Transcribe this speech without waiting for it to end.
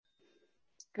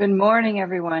Good morning,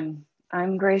 everyone.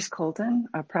 I'm Grace Colton,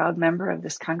 a proud member of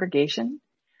this congregation.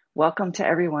 Welcome to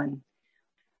everyone.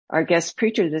 Our guest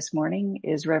preacher this morning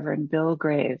is Reverend Bill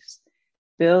Graves.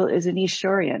 Bill is an East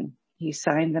Shorean. He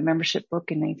signed the membership book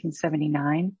in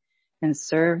 1979 and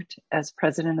served as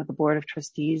president of the Board of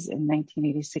Trustees in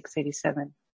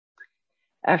 1986-87.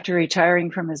 After retiring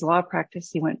from his law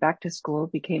practice, he went back to school,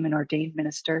 became an ordained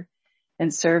minister,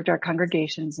 and served our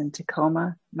congregations in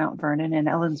Tacoma, Mount Vernon, and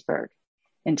Ellensburg,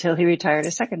 until he retired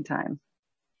a second time.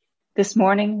 This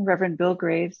morning, Reverend Bill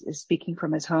Graves is speaking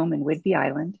from his home in Whidbey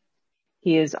Island.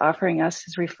 He is offering us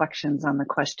his reflections on the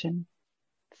question,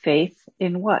 faith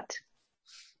in what?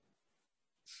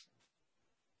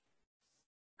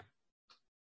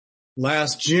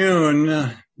 Last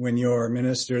June, when your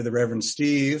minister, the Reverend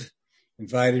Steve,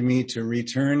 invited me to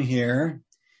return here,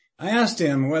 I asked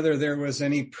him whether there was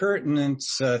any pertinent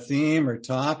theme or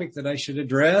topic that I should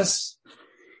address.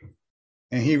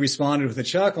 And he responded with a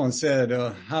chuckle and said,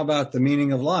 how about the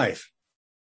meaning of life?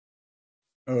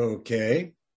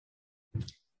 Okay.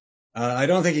 I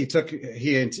don't think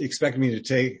he expected me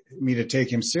to take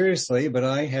him seriously, but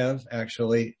I have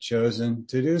actually chosen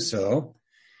to do so.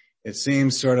 It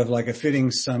seems sort of like a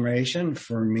fitting summation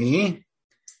for me,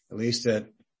 at least at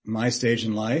my stage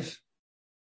in life.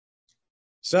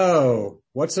 So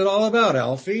what's it all about,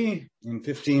 Alfie? In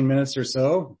 15 minutes or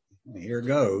so, here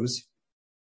goes.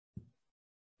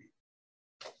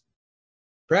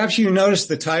 Perhaps you noticed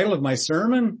the title of my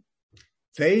sermon,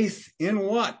 Faith in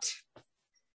What?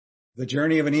 The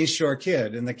Journey of an East Shore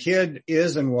Kid. And the kid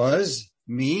is and was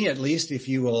me, at least if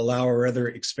you will allow a rather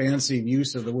expansive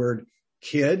use of the word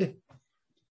kid.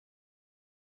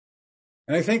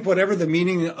 And I think whatever the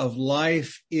meaning of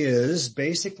life is,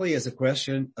 basically is a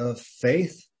question of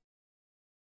faith.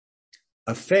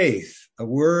 A faith, a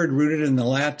word rooted in the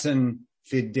Latin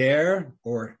fidere,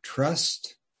 or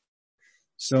trust.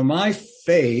 So my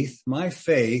faith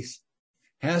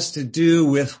has to do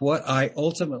with what I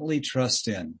ultimately trust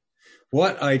in,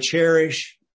 what I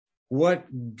cherish,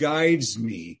 what guides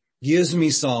me, gives me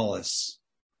solace,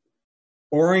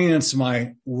 orients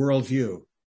my worldview.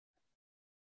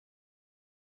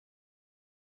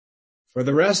 For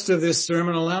the rest of this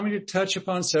sermon, allow me to touch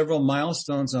upon several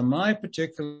milestones on my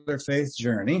particular faith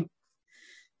journey.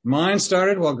 Mine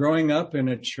started while growing up in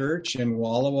a church in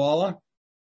Walla Walla.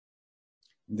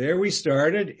 There we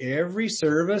started every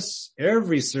service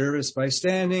by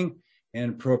standing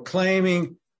and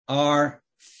proclaiming our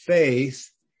faith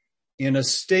in a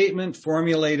statement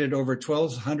formulated over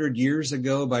 1,200 years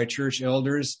ago by church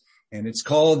elders, and it's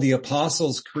called the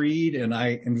Apostles' Creed, and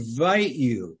I invite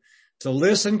you to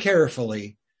listen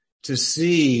carefully to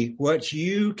see what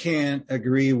you can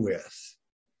agree with.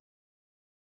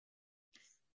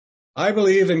 I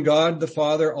believe in God, the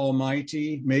Father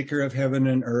Almighty, maker of heaven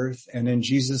and earth, and in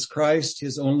Jesus Christ,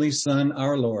 his only Son,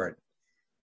 our Lord,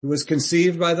 who was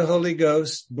conceived by the Holy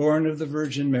Ghost, born of the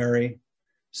Virgin Mary,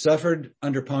 suffered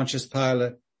under Pontius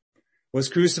Pilate, was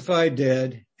crucified,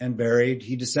 dead, and buried.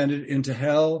 He descended into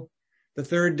hell. The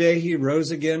third day he rose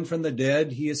again from the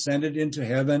dead. He ascended into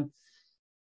heaven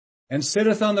and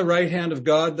sitteth on the right hand of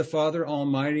God, the Father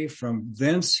Almighty. From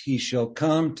thence he shall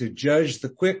come to judge the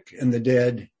quick and the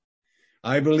dead.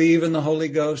 I believe in the Holy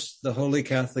Ghost, the Holy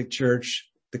Catholic Church,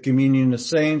 the communion of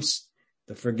saints,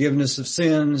 the forgiveness of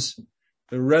sins,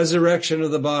 the resurrection of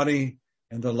the body,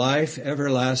 and the life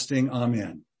everlasting.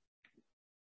 Amen.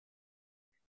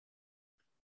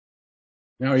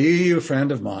 Now, you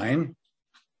friend of mine,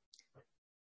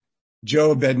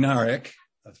 Joe Bednarik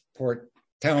of Port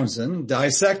Townsend,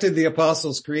 dissected the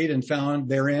Apostles' Creed and found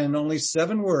therein only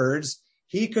 7 words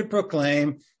he could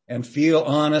proclaim and feel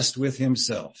honest with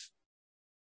himself.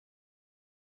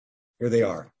 Here they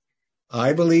are.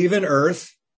 I believe in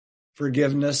earth,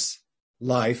 forgiveness,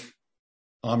 life.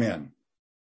 Amen.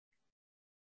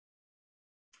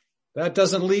 That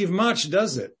doesn't leave much,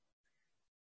 does it?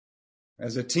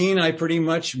 As a teen, I pretty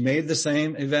much made the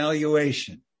same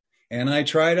evaluation, and I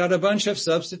tried out a bunch of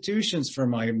substitutions for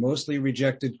my mostly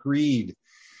rejected creed.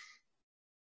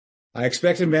 I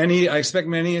expect many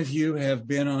of you have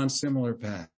been on similar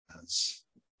paths.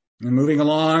 And moving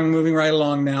right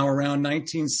along now, around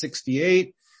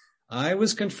 1968, I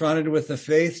was confronted with the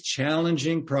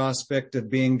faith-challenging prospect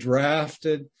of being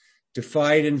drafted to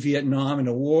fight in Vietnam in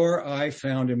a war I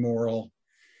found immoral.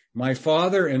 My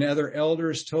father and other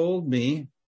elders told me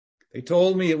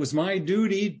it was my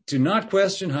duty to not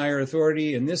question higher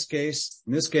authority, in this case,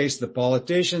 the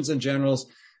politicians and generals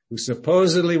who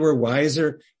supposedly were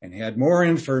wiser and had more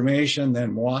information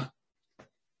than moi.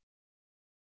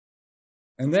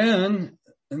 And then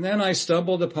And then I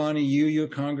stumbled upon a UU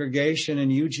congregation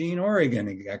in Eugene,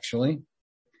 Oregon, actually.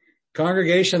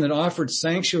 Congregation that offered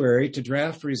sanctuary to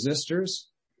draft resistors,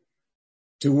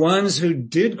 to ones who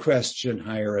did question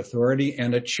higher authority,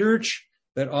 and a church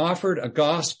that offered a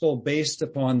gospel based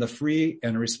upon the free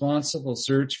and responsible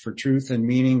search for truth and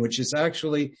meaning, which is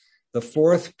actually the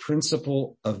fourth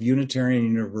principle of Unitarian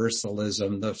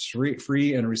Universalism, the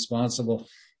free and responsible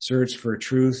search for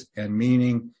truth and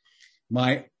meaning.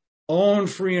 My own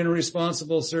free and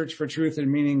responsible search for truth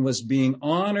and meaning was being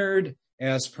honored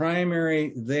as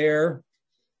primary there.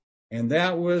 And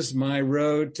that was my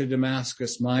road to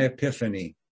Damascus, my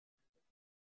epiphany.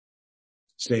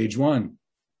 Stage one.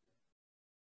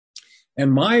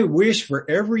 And my wish for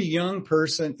every young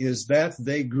person is that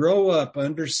they grow up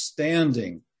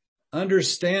understanding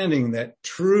that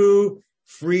true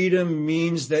freedom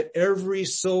means that every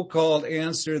so-called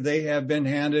answer they have been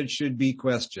handed should be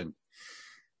questioned,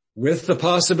 with the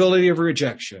possibility of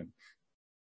rejection.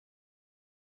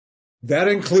 That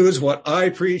includes what I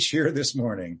preach here this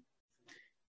morning.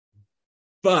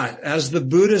 But as the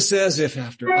Buddha says, if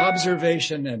after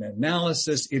observation and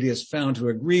analysis it is found to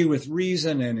agree with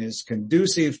reason and is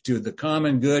conducive to the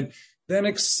common good, then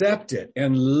accept it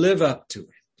and live up to it.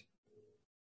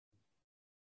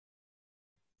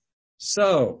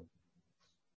 So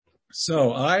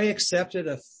I accepted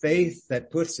a faith that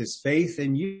puts its faith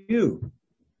in you.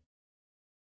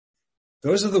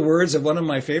 Those are the words of one of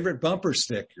my favorite bumper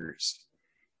stickers.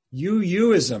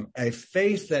 UUism, a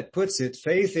faith that puts its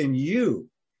faith in you.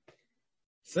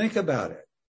 Think about it.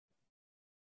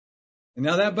 And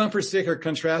now that bumper sticker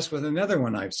contrasts with another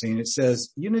one I've seen. It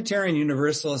says, Unitarian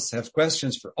Universalists have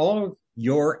questions for all of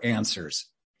your answers.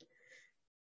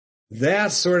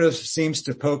 That sort of seems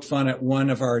to poke fun at one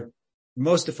of our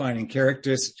most defining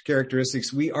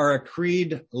characteristics. We are a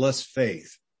creedless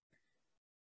faith.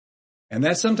 And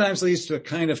that sometimes leads to a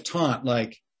kind of taunt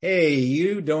like, hey,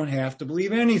 you don't have to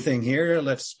believe anything here.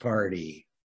 Let's party.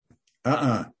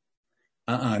 Not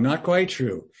quite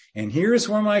true. And here's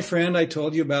where my friend I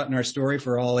told you about in our story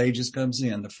for all ages comes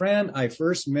in. The friend I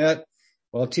first met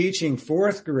while teaching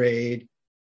fourth grade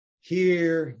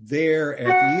there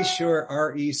at the East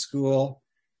Shore RE School.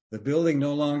 The building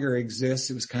no longer exists.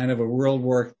 It was kind of a World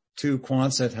War II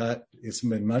Quonset hut. It's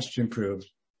been much improved.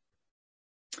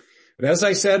 But as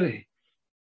I said,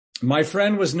 my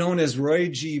friend was known as Roy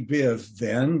G. Biv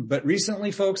then, but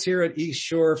recently folks here at East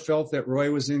Shore felt that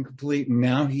Roy was incomplete, and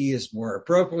now he is more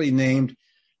appropriately named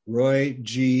Roy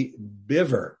G.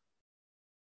 Biver.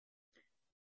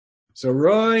 So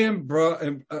Roy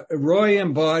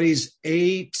embodies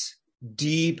 8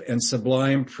 deep and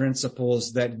sublime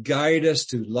principles that guide us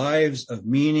to lives of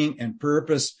meaning and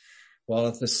purpose, while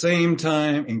at the same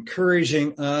time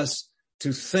encouraging us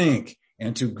to think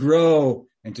and to grow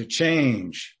and to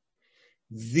change.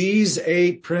 These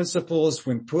 8 principles,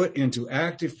 when put into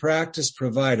active practice,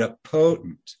 provide a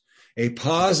potent, a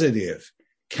positive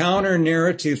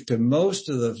counter-narrative to most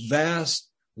of the vast,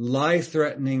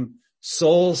 life-threatening,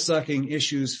 soul-sucking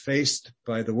issues faced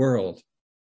by the world.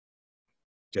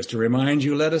 Just to remind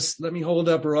you, let me hold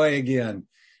up Roy again.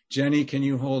 Jenny, can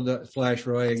you flash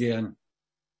Roy again?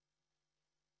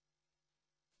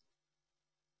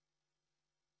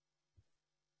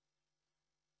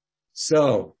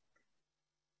 So,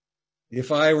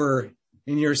 if I were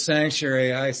in your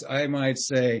sanctuary, I might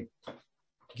say,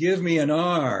 give me an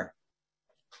R.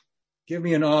 Give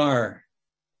me an R.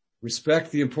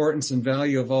 Respect the importance and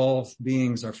value of all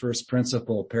beings, our first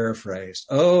principle, paraphrased.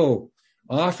 O,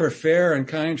 offer fair and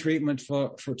kind treatment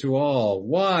to all.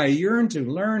 Y, yearn to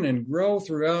learn and grow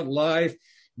throughout life.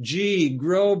 G,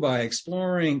 grow by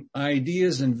exploring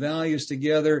ideas and values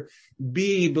together.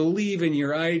 B, believe in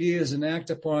your ideas and act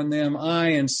upon them.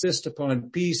 I, insist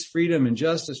upon peace, freedom, and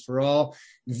justice for all.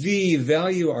 V,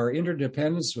 value our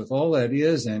interdependence with all that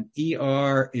is. And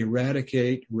ER,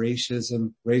 eradicate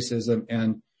racism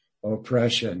and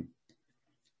oppression.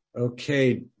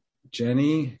 Okay,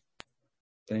 Jenny,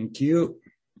 thank you.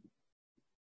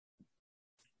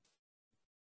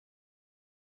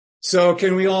 So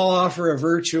can we all offer a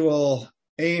virtual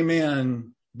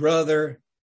amen, brother,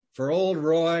 for old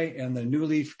Roy and the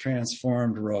newly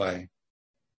transformed Roy?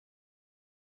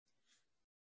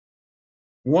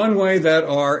 One way that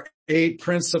our 8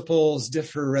 principles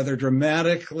differ rather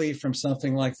dramatically from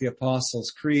something like the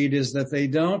Apostles' Creed is that they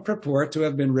don't purport to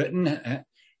have been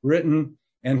written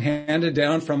and handed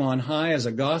down from on high as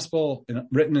a gospel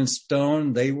written in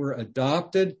stone. They were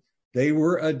adopted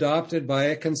by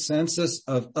a consensus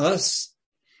of us,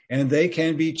 and they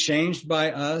can be changed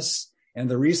by us. And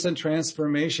the recent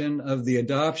transformation of the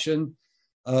adoption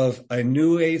of a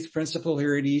new eighth principle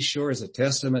here at East Shore is a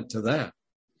testament to that.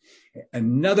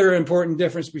 Another important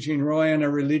difference between Roy and a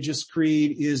religious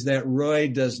creed is that Roy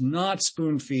does not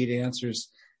spoon feed answers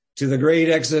to the great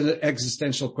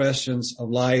existential questions of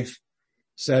life,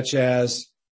 such as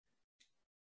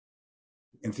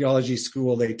in theology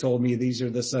school, they told me these are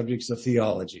the subjects of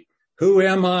theology. Who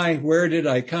am I? Where did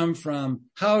I come from?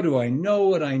 How do I know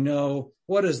what I know?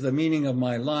 What is the meaning of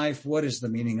my life? What is the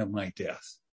meaning of my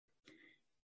death?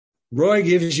 Roy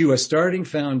gives you a starting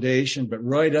foundation, but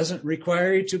Roy doesn't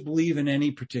require you to believe in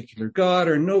any particular God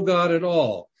or no God at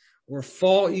all, or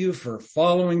fault you for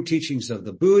following teachings of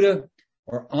the Buddha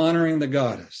or honoring the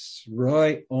goddess.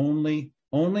 Roy only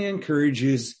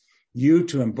encourages you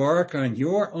to embark on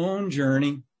your own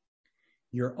journey,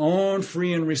 your own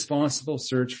free and responsible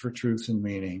search for truth and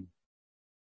meaning.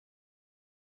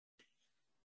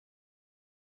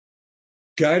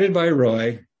 Guided by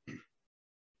Roy,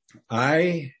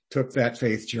 I took that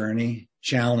faith journey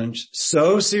challenge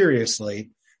so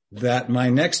seriously that my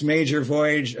next major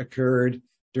voyage occurred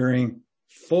during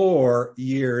 4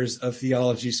 years of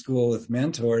theology school with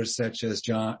mentors such as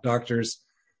Doctors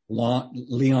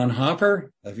Leon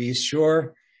Hopper of East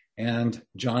Shore and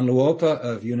John Luopa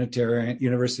of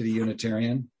University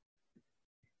Unitarian.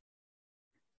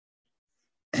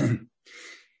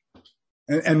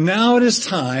 And now it is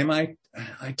time I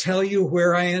tell you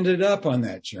where I ended up on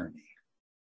that journey,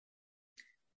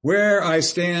 where I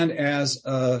stand as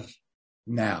of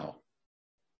now.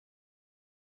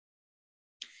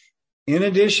 In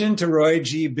addition to Roy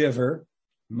G. Biver,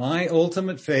 my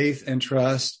ultimate faith and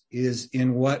trust is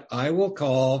in what I will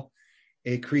call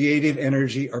a creative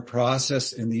energy or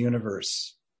process in the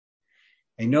universe.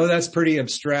 I know that's pretty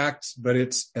abstract, but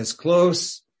it's as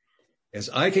close as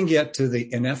I can get to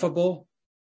the ineffable.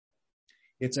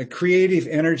 It's a creative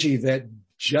energy that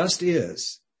just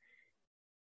is.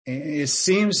 It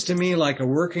seems to me like a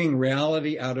working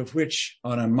reality out of which,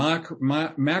 on a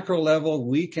macro level,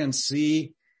 we can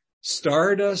see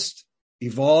stardust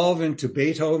evolve into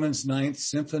Beethoven's Ninth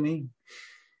Symphony.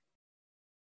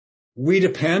 We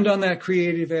depend on that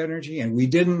creative energy, and we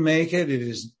didn't make it. It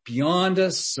is beyond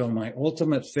us, so my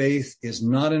ultimate faith is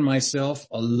not in myself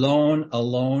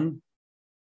alone.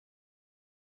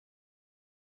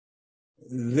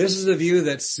 This is a view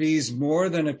that sees more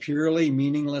than a purely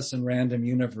meaningless and random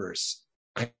universe.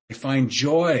 I find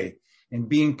joy in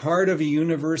being part of a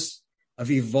universe of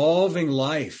evolving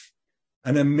life,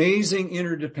 an amazing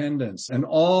interdependence, and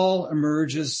all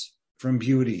emerges from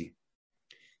beauty.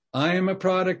 I am a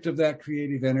product of that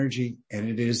creative energy, and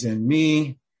it is in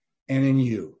me and in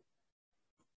you.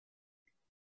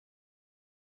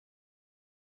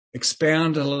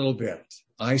 Expand a little bit.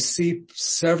 I see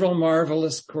several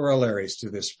marvelous corollaries to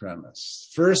this premise.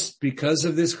 First, because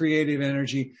of this creative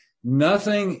energy,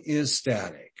 nothing is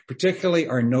static, particularly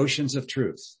our notions of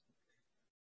truth.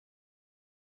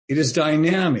 It is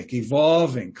dynamic,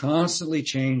 evolving, constantly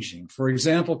changing. For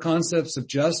example, concepts of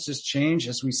justice change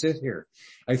as we sit here.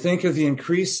 I think of the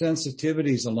increased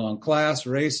sensitivities along class,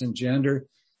 race, and gender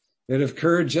that have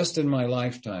occurred just in my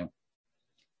lifetime.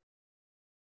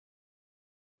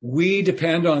 We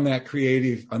depend on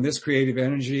this creative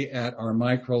energy at our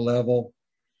micro level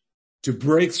to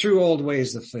break through old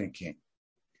ways of thinking.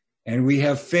 And we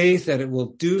have faith that it will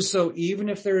do so even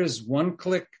if there is one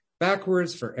click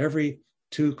backwards for every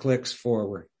 2 clicks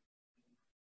forward.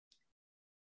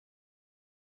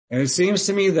 And it seems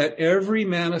to me that every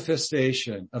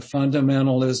manifestation of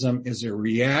fundamentalism is a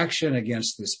reaction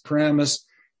against this premise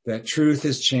that truth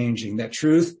is changing, that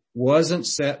truth wasn't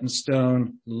set in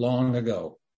stone long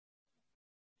ago.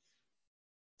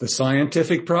 The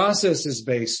scientific process is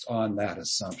based on that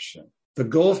assumption. The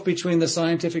gulf between the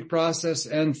scientific process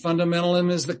and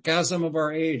fundamentalism is the chasm of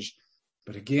our age.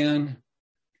 But again,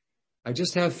 I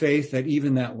just have faith that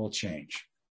even that will change.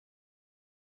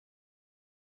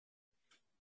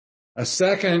 A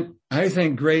second, I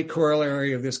think, great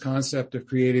corollary of this concept of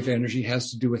creative energy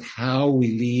has to do with how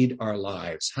we lead our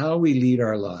lives,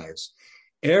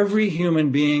 Every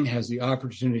human being has the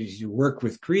opportunity to work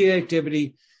with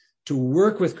creativity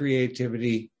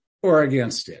or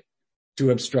against it,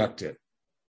 to obstruct it.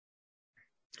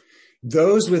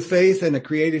 Those with faith in a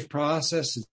creative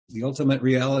process, the ultimate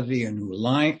reality, and who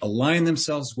align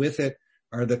themselves with it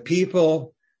are the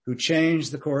people who change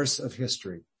the course of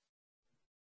history.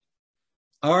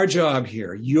 Our job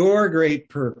here, your great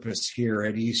purpose here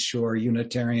at East Shore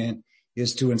Unitarian,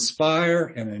 is to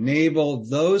inspire and enable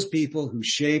those people who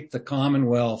shape the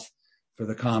commonwealth for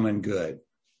the common good.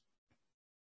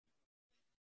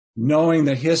 Knowing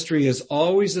that history is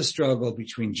always a struggle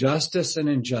between justice and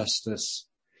injustice,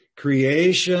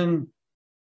 creation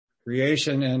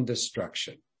creation and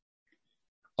destruction.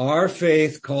 Our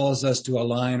faith calls us to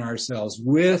align ourselves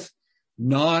with,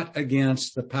 not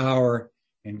against, the power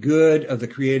and good of the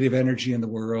creative energy in the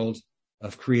world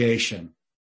of creation.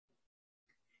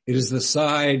 It is the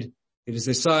side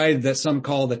that some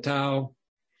call the Tao.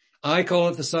 I call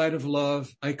it the side of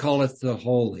love. I call it the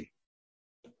holy.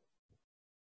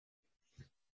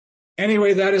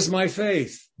 Anyway, that is my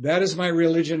faith. That is my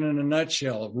religion in a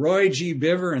nutshell. Roy G.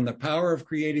 Biver and the power of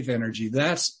creative energy.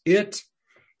 That's it.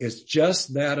 It's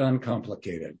just that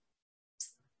uncomplicated.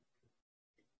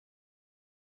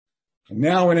 And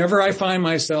now, whenever I find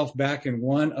myself back in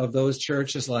one of those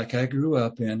churches like I grew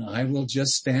up in, I will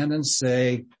just stand and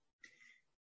say,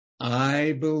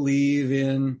 I believe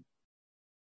in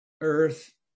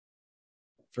earth,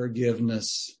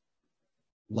 forgiveness,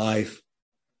 life.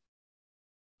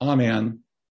 Amen.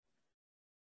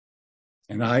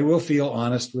 And I will feel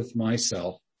honest with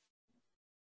myself.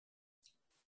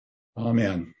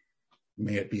 Amen.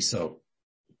 May it be so.